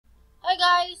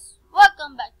guys,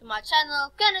 welcome back to my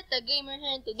channel, Kenneth the Gamer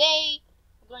here, and today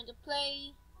we're going to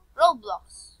play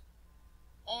Roblox.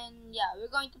 And yeah, we're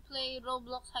going to play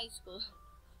Roblox High School.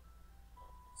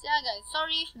 So yeah guys,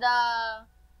 sorry if the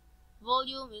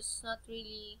volume is not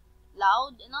really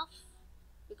loud enough,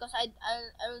 because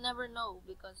I'll never know,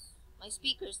 because my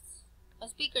speaker's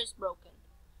broken.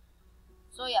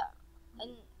 So yeah,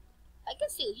 and I can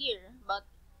still hear, but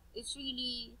it's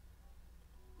really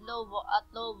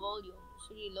at low volume. It's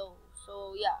really low.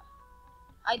 So yeah,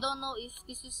 I don't know if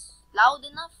this is loud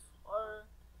enough or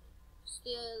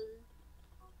still,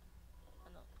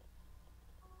 ano,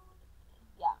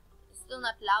 yeah, it's still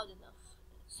not loud enough.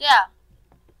 So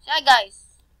yeah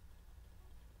guys,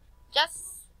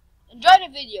 just enjoy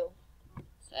the video.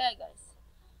 So yeah guys,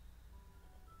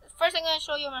 first I'm gonna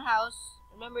show you my house.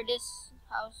 Remember this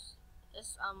house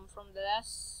is from the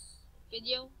last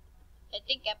video, I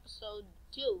think episode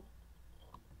 2.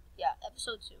 Yeah,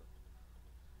 episode 2.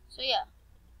 So yeah,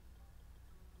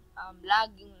 I'm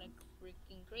lagging like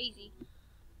freaking crazy,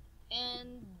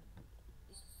 and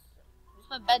this is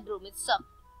my bedroom. It sucks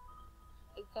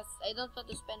because I don't want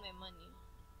to spend my money.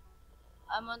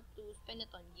 I want to spend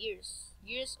it on gears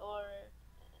or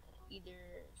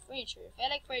either furniture. If I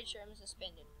like furniture, I'm gonna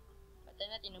spend it, but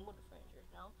I'm not in the mood for furniture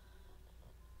now.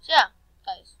 So yeah,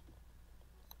 guys.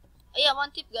 Yeah,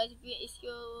 one tip, guys. If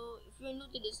you're new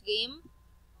to this game,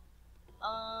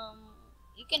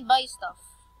 you can buy stuff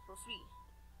for free.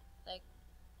 Like,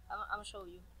 I'm gonna show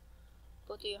you.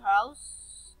 Go to your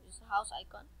house. There's a house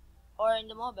icon, or in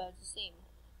the mobile, it's the same.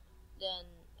 Then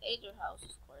edit your house,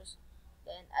 of course.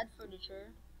 Then add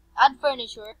furniture. Add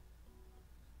furniture.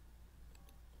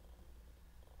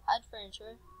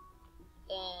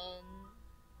 Then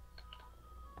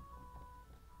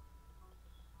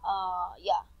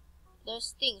yeah.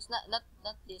 There's things, not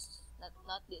this,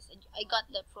 not this. I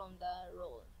got that from the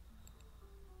roll.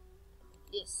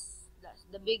 That's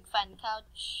the big fan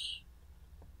couch.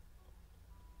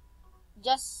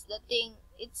 Just the thing,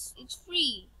 it's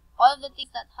free. All of the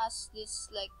things that has this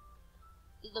like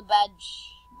little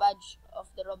badge of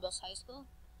the Roblox High School.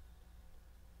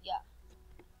 Yeah,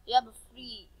 you have a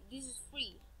free. This is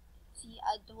free. See,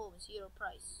 add to home, 0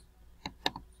 price.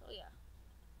 So yeah,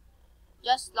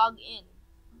 just log in.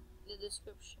 The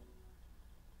description,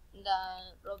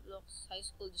 the Roblox High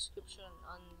School description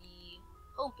on the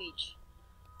homepage.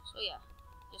 So yeah,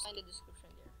 just find the description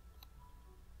there.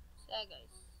 So yeah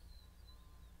guys,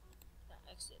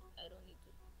 exit. I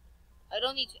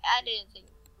don't need to add anything.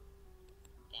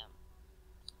 Damn.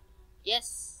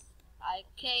 Yes.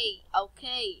 Okay.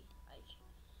 Okay.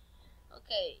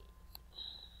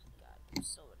 God, I'm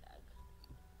so lag.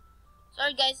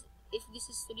 Sorry guys if this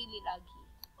is really laggy.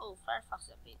 Oh, Firefox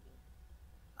is updating.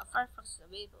 Firefox is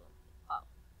available. Wow.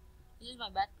 This is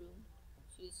my bathroom.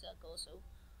 She's also.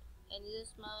 And this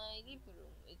is my living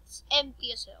room. It's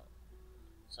empty as hell.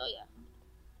 So yeah.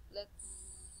 Let's...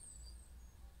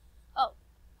 Oh,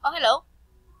 hello.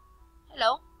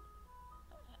 Hello.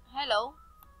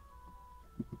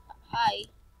 Hi.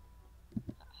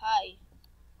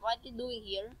 What are you doing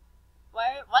here?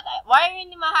 Why are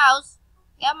you in my house?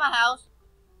 Get out of my house.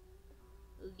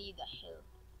 Leave the hell.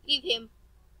 Leave him.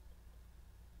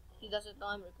 He doesn't know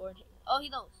I'm recording. Oh, he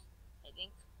knows, I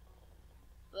think.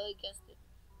 Well, I guessed it.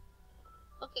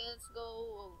 Okay, let's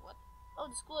go. What? Oh,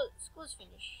 the school's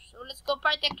finished. So let's go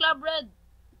party at Club Red.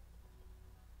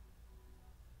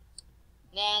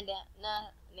 Nah.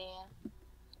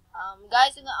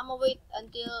 Guys, I'm gonna wait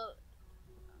until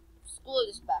school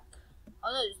is back.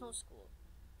 Oh no, there's no school.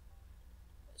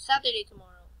 Saturday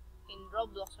tomorrow in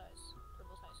Roblox High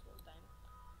School time.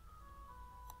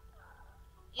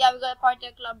 Yeah, we got a party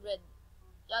at Club Red.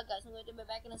 Yeah guys, I'm going to be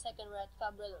back in a second. We're at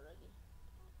Club Red already.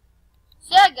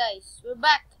 So yeah guys, we're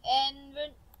back, and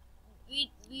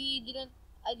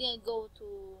I didn't go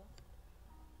to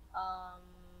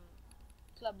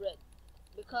Club Red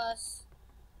because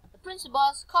the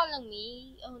principal's calling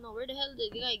me. Oh no, where the hell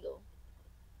did the guy go?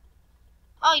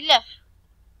 Oh, he left.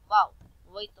 Wow,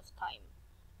 waste of time.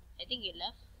 I think he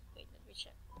left. Wait, let me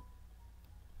check.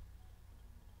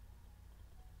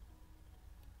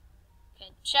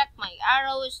 Can check my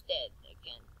arrow is dead. I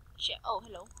can check. Oh,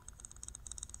 hello.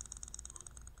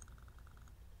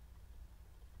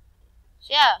 So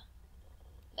yeah,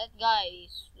 that guy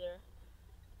is there.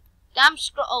 Damn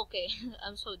scroll. Okay,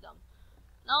 I'm so dumb.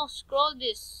 Now scroll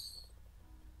this.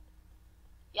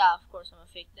 Yeah, of course I'm a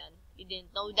fake Dan. You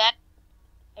didn't know that?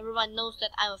 Everyone knows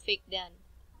that I'm a fake Dan.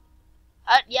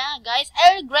 Yeah, guys,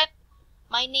 I regret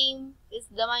my name is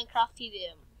the Minecraft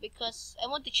TDM because I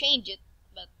want to change it,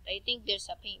 but I think there's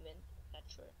a payment. Not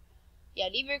sure. Yeah,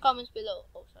 leave your comments below.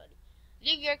 Oh, sorry.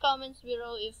 leave your comments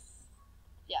below if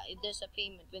there's a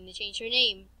payment when you change your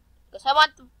name, because I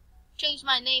want to change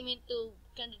my name into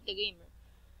Kendrick the Gamer,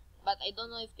 but I don't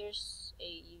know if there's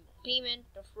a payment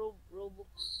of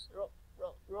Robux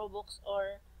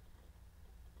or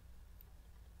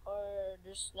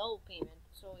there's no payment.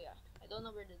 So yeah, I don't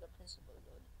know where did the principal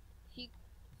go.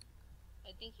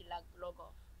 I think he log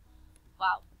off.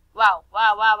 Wow.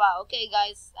 Okay,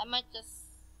 guys, I might just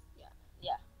yeah.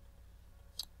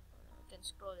 I can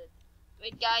scroll it.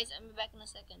 Wait, guys, I'll be back in a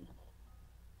second.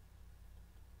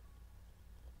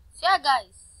 So yeah,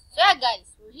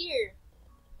 guys, we're here.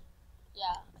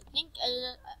 Yeah, I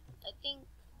think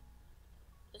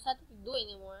there's nothing to do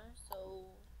anymore.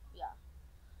 So yeah,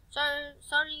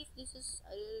 sorry if this is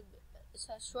a little bit, it's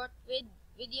a short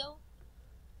video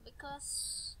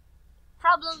because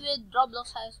problem with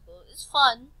Roblox High School is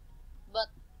fun,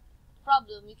 but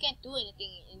problem you can't do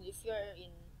anything if you're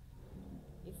in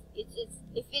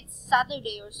if it's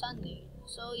Saturday or Sunday.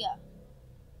 So yeah,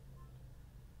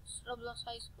 it's Roblox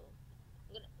High School.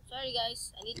 Sorry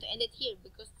guys, I need to end it here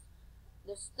because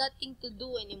there's nothing to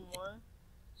do anymore.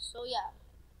 So yeah.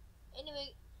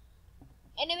 Anyway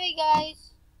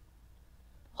guys,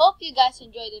 hope you guys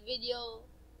enjoyed the video.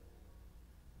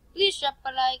 Please drop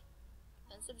a like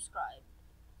and subscribe.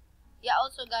 Yeah,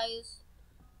 also guys,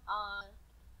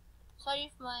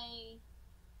 sorry if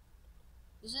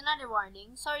this is another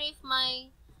warning. Sorry if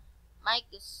my mic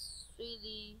is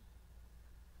really,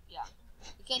 you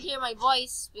can hear my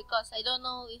voice because I don't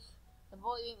know if the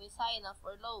volume is high enough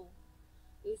or low.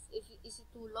 Is it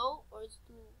too low or it's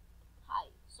too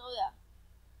high? So yeah,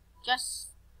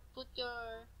 just put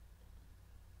your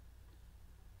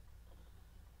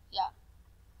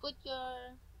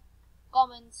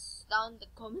comments down the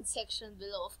comment section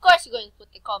below. Of course, you're going to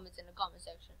put the comments in the comment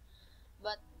section.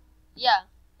 But yeah,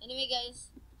 anyway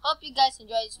guys, hope you guys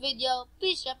enjoyed this video.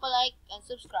 Please drop a like and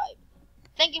subscribe.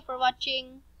 Thank you for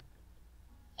watching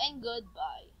and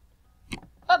goodbye.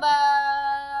 Bye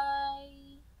bye.